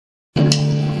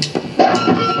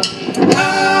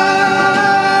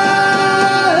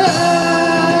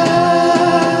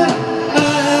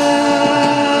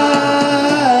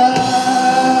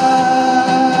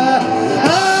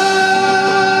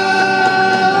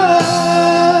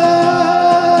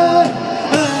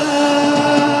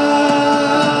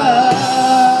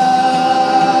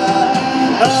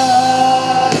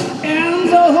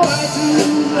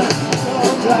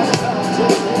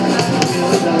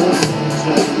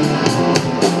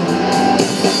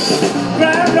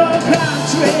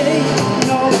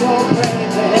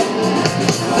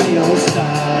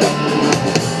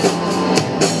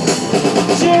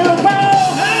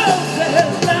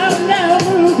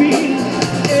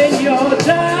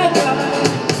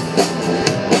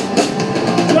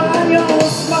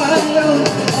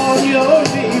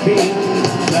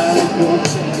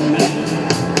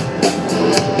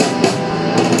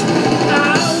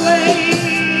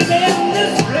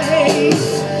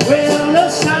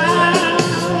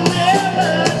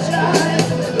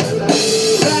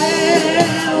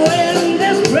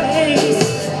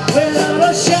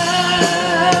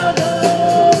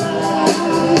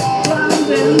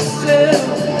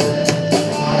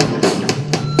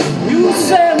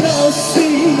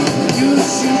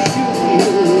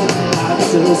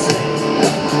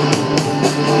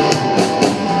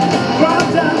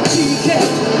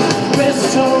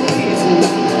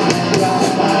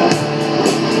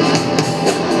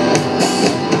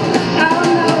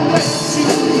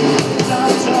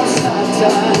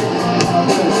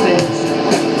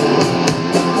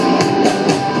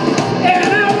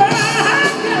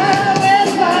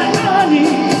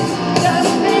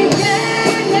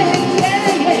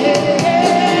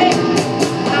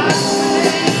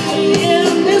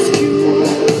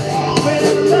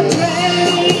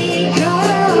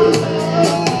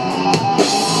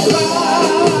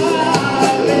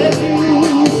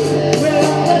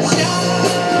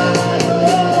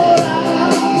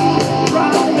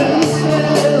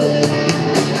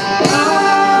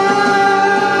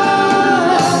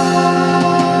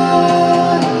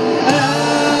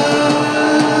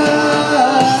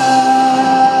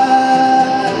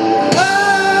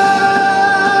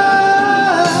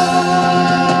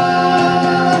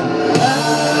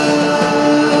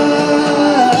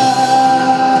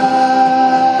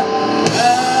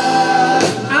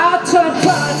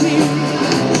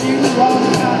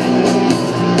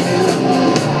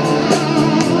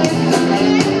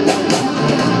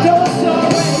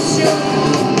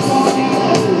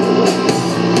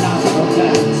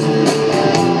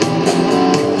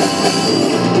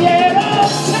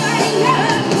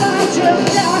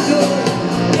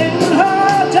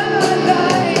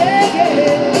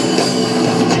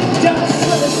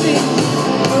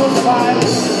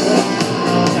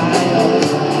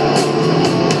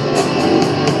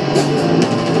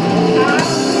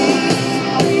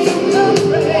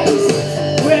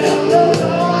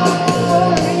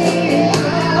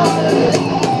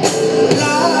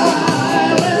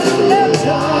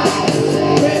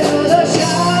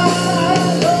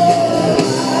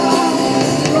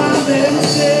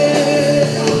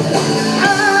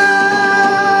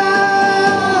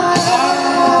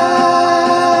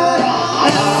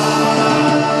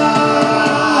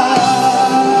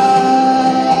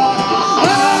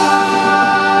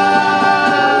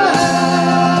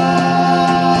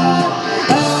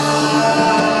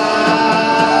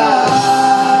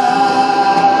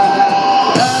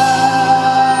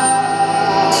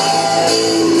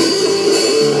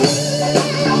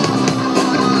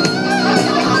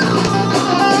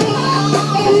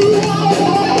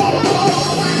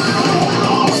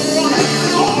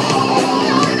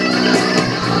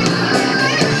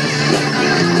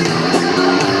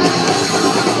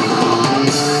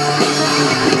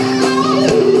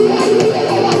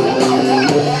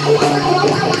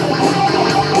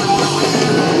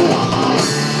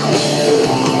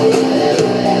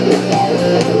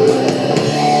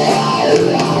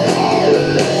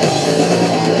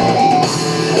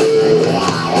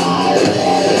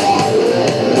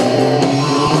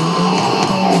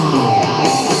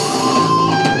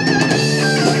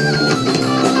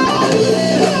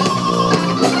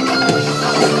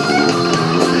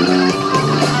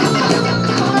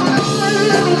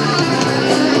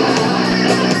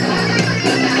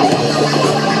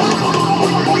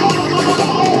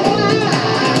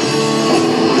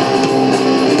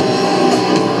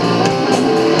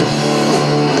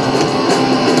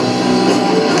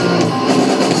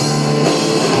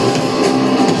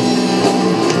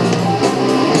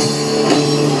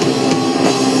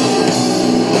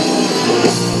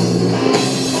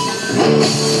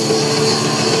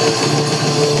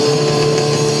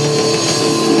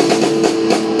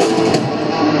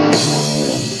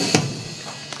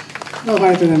あ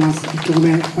りがとうございます。1曲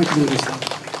目、ファイトボールでし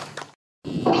た。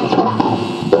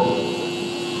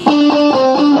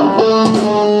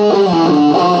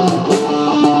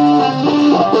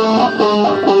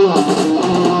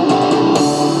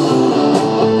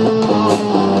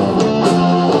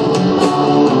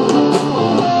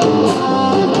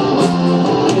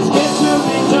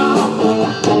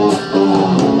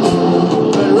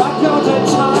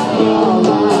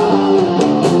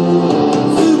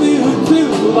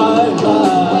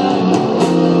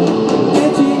It's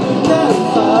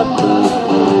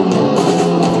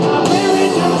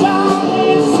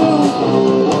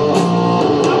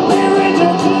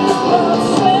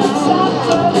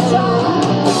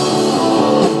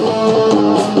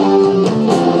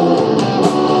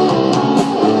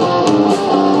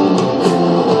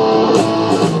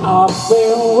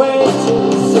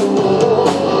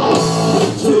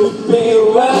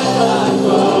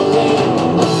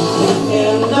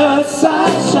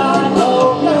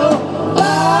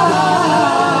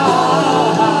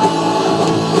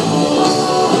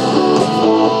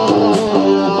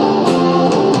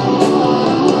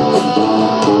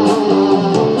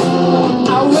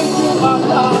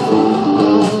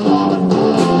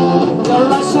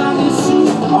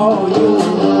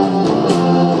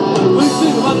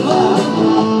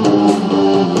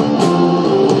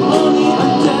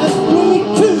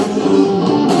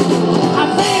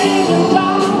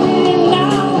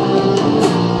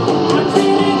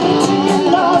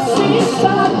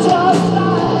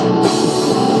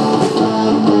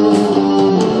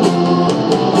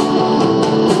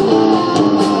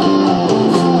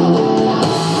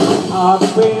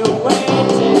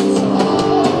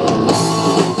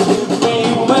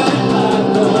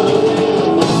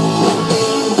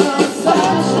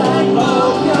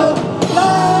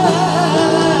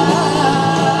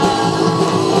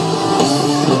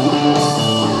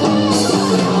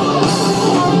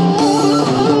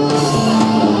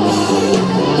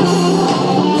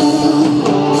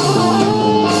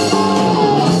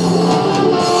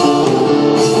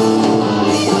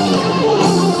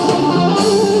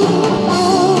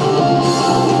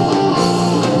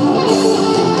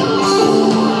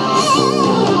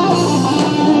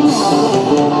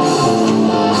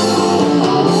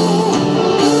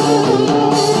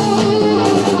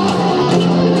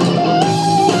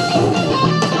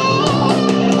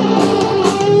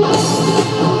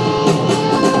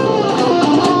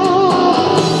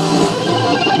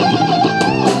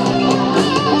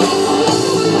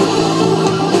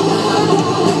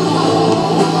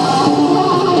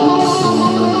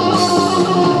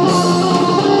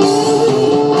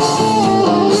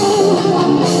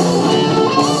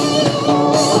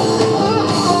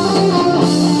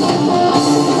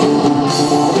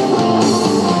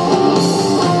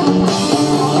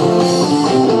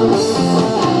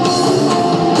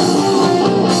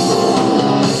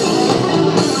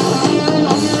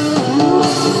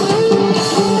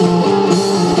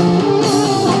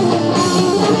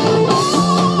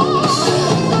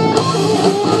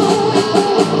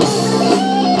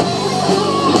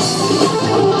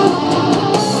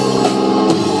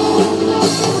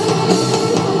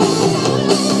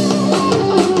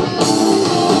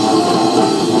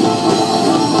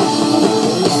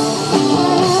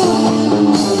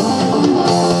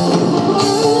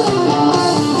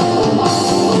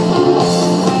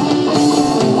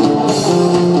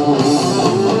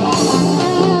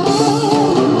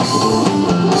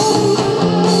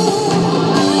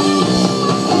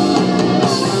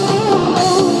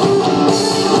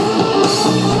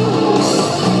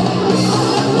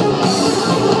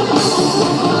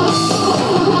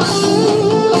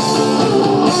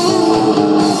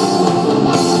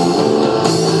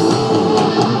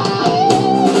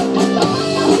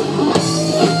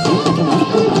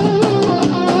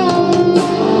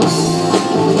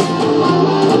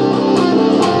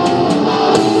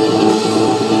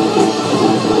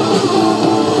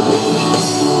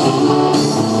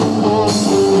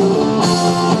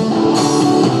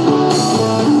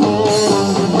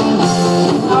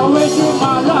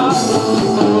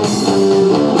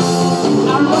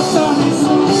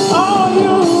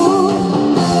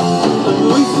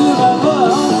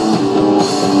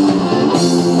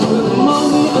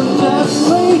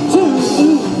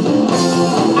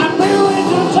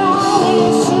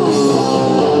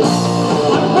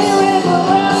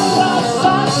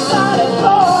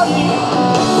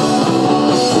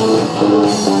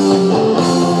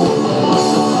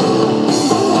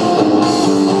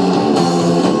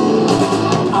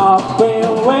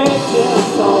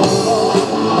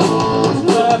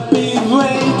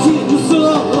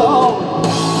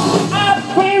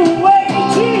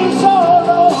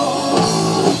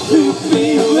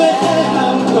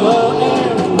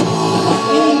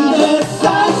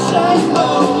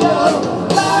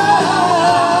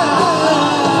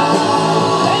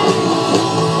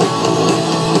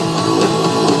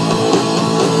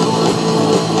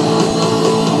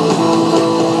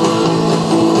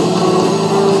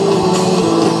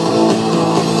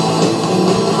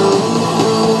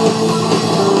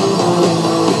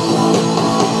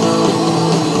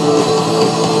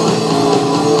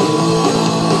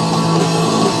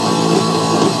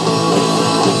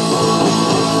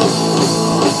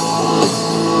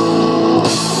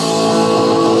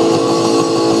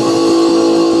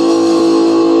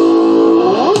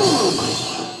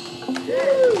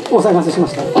騒がせしま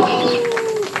した。こ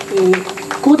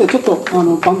こでちょっとバ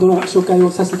ンドの紹介を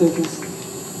させていただきます。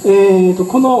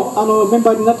このメン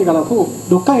バーになってからほぼ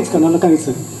6ヶ月か7ヶ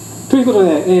月ということ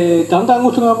で、だんだん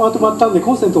動きがまとまったんで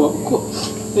コンセントを応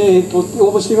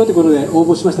募してみようということで応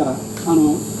募しましたら、イ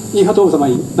ーハトーブ様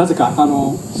になぜか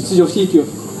出場していいと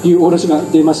いうお話が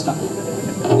出ました。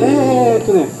レ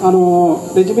ジ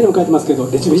ュメにも書いてますけど、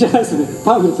レジュメじゃないですね、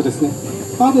パンフレットですね。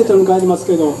パンフレットにも書いてます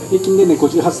けど、平均年齢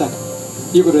58歳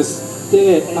ということです。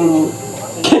で、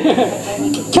キ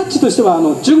ャッチとしては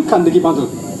準還暦バンド、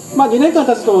2年間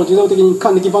経つと自動的に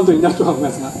還暦バンドになると思いま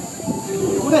すが、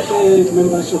これ、メン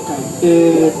バー紹介、ベ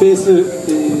ース、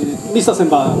ミスター千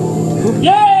葉、イエ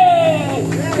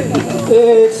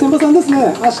ーイ、千葉さんです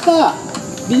ね、明日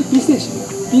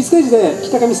B ステージで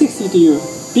北上セクシーという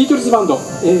ビートルズバンド、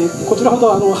こちらほど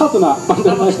ハードなバン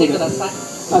ドになりますので、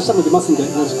明日も出ますのでよ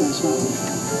ろしくお願いしま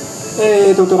す。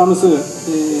ドラムス、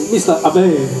ミスターアベイ、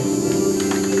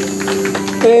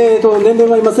年齢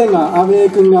はいませんが、阿部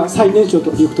君が最年少と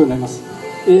いうことになります。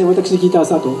私、ギター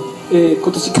サート、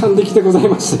今年還暦でござい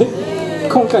まして、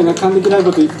今回が還暦ライ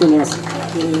ブということになります。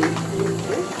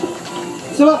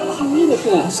それは次にです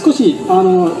ね、少し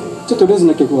ちょっとレズ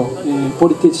な曲を、ポ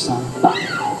リテージさん。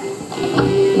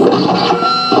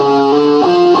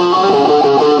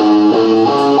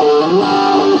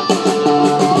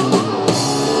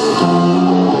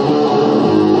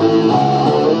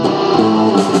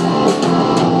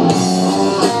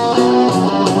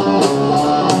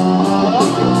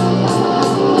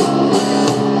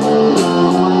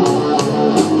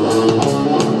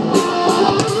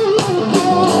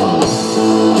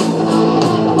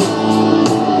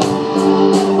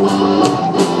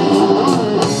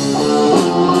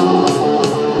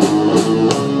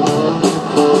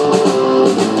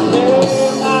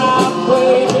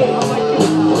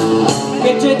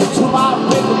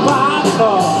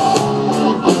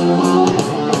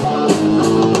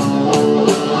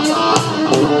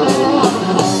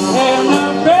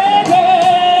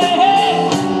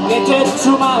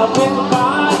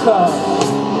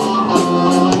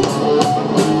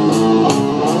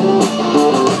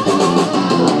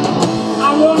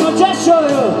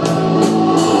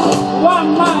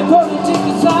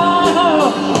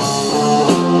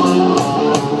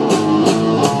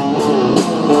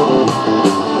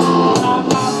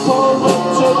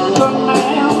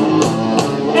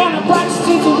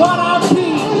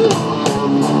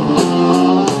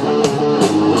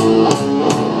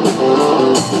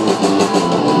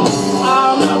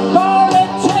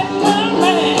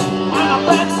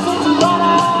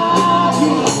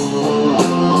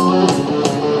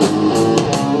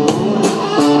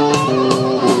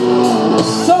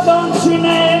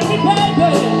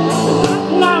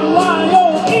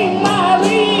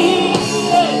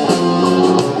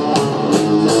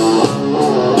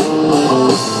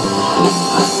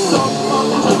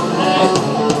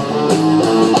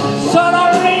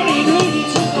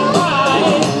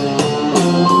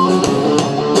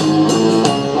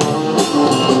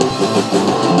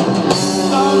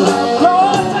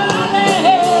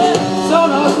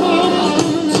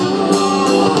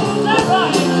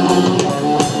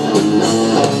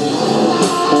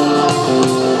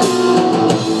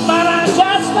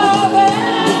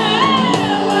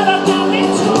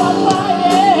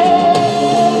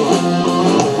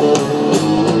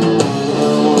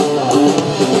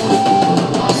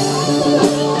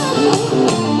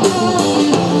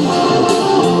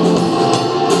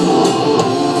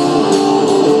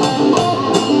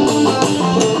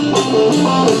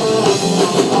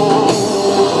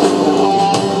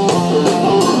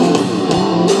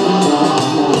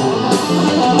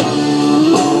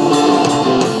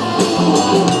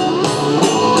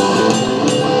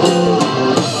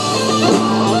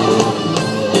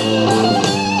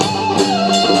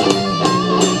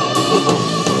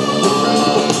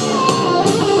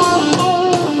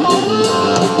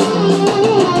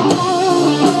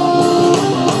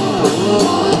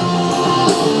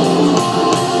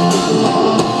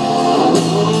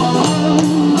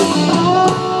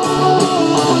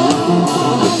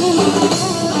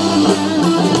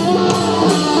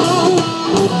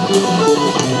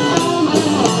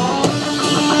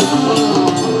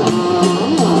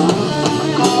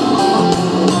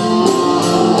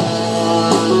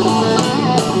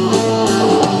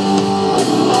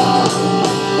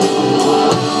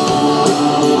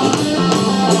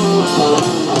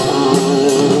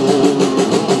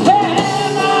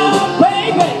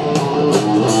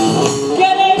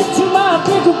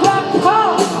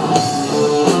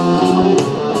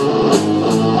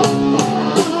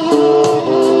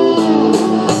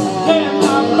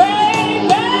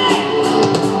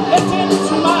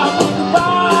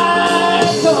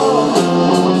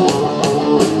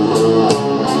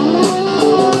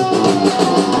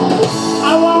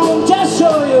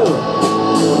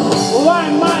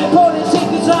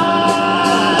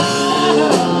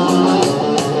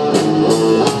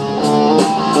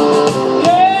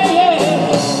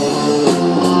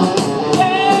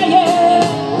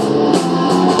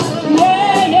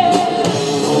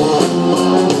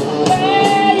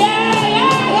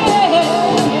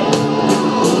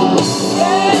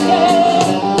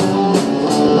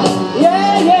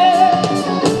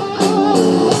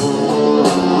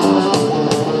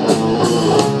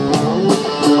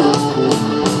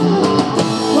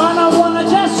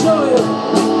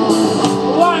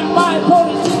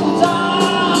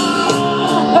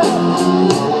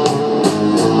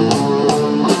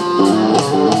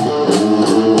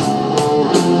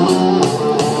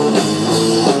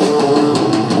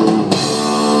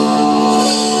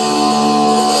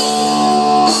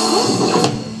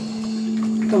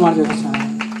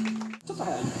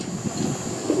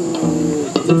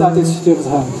ターティストしてく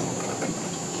ださい。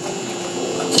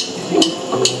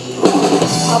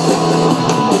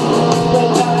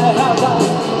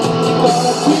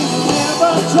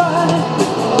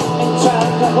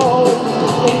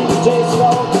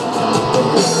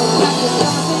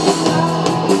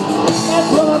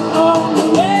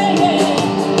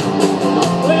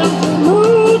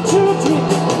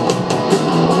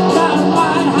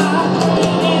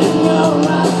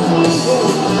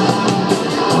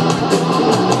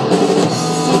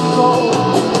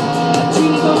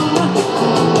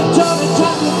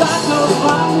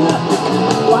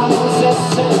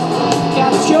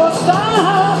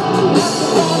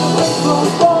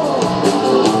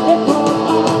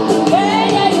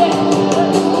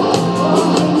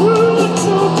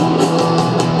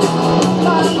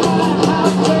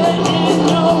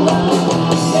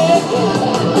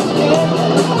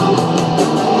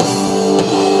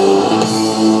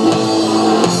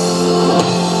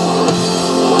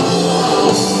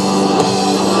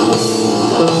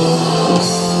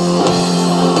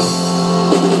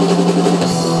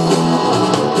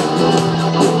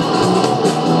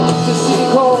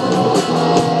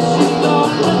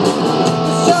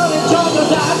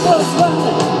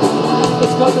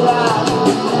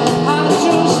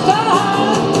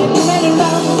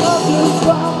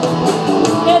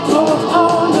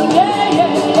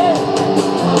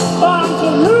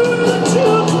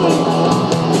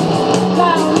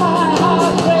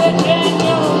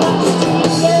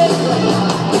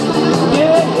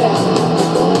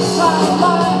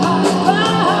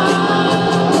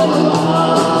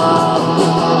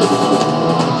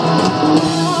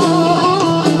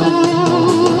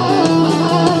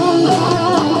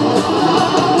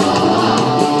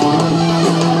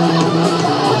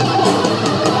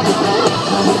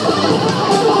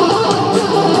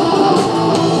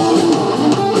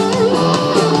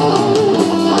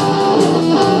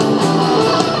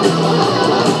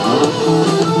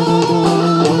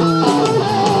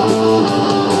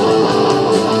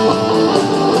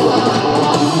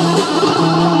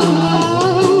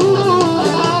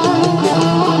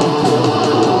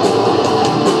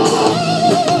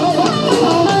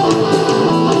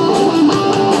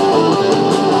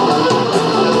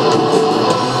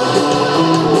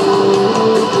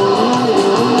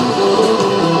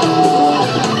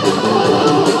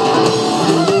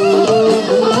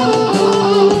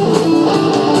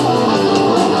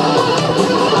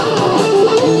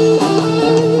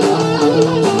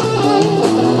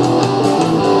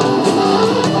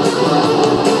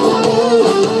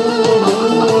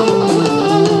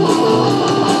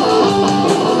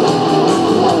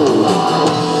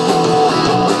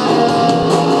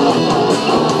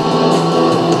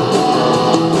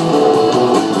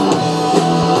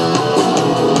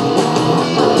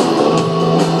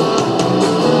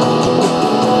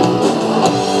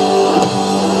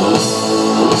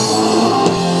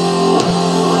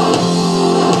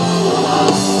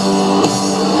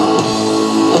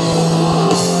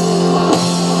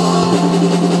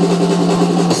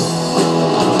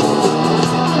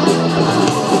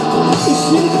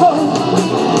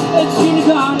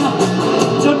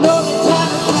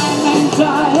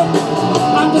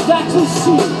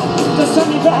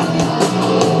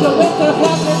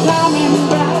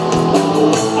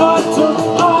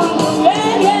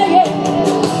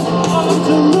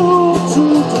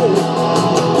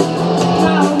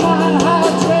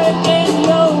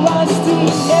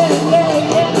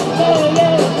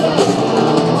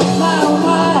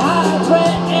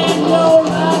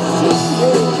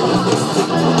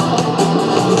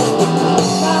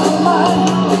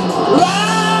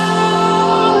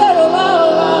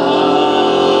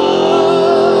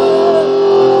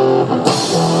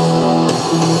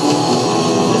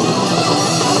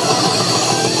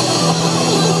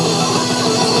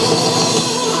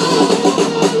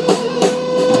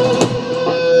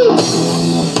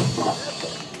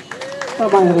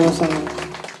前にありましたね。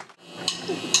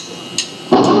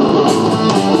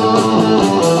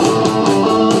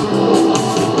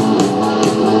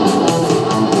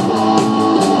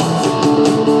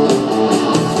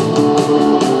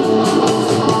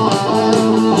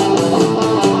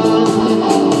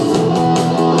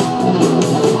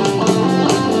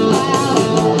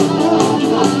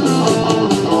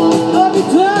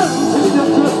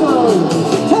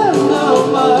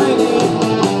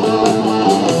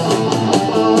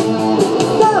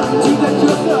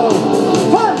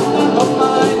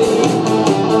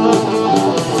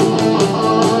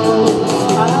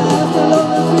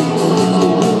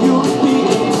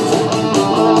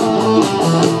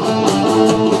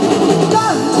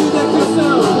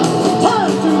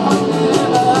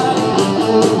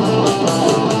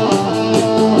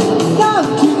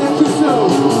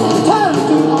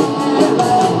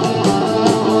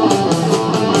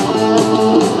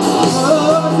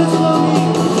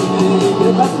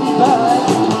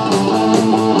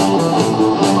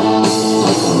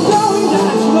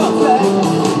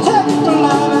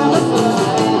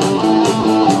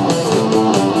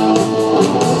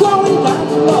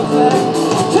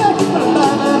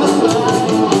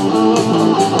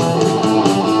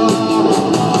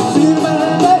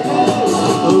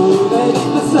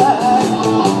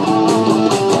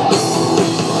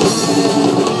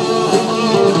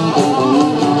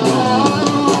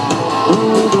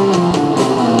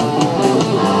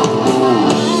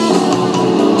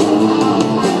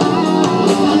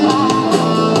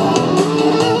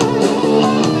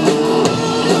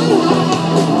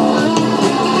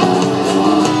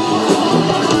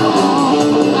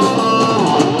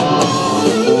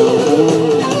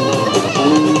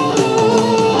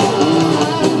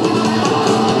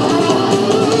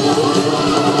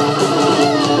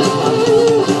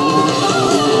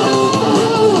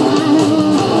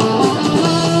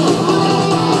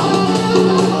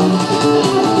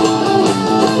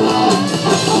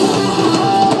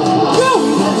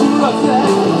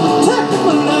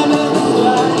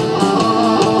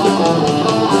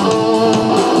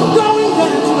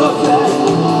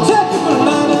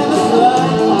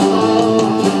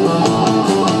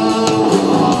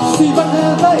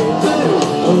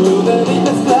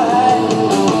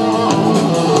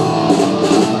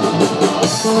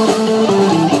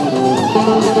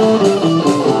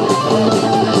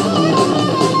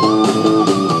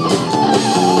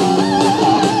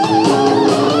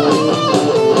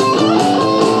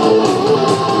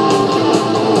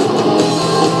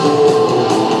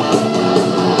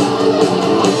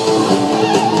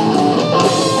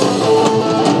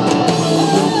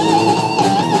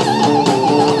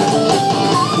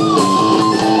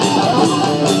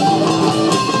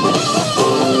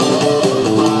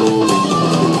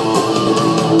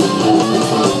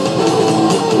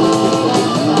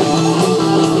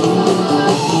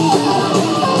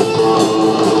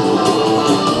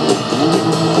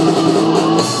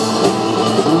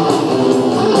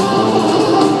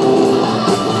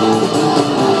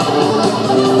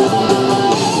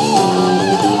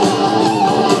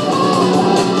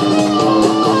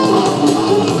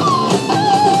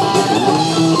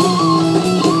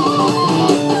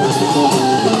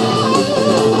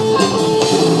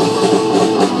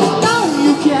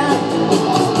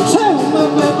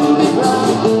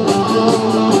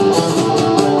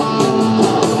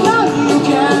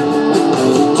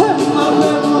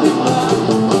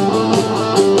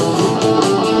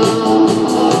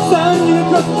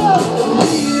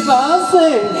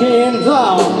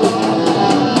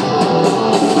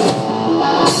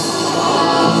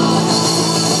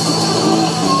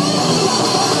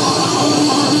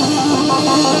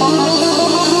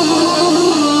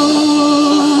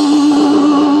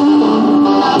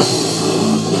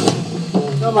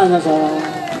どうもありがとうございました。